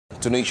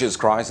Tunisia's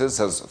crisis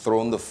has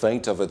thrown the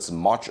fate of its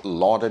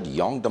much-lauded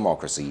young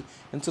democracy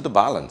into the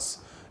balance.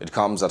 It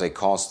comes at a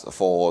cost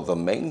for the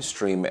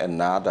mainstream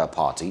Ennahda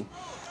party,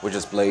 which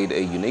has played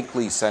a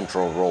uniquely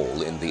central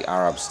role in the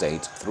Arab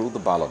state through the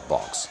ballot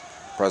box.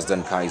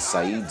 President Kais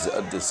Saied's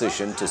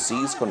decision to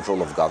seize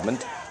control of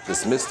government,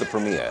 dismiss the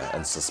premier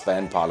and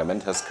suspend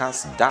parliament has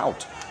cast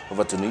doubt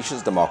over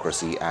Tunisia's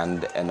democracy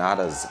and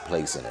Ennahda's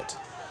place in it.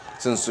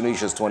 Since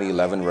Tunisia's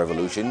 2011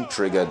 revolution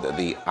triggered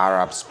the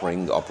Arab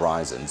Spring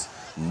uprisings,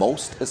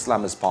 most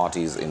Islamist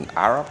parties in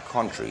Arab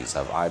countries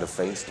have either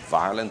faced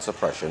violent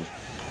suppression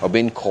or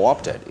been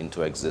co-opted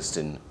into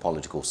existing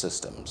political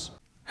systems.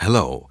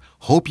 Hello,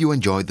 hope you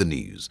enjoyed the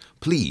news.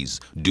 Please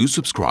do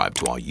subscribe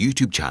to our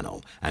YouTube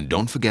channel and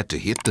don't forget to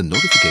hit the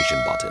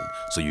notification button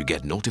so you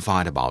get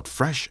notified about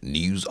fresh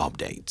news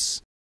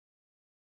updates.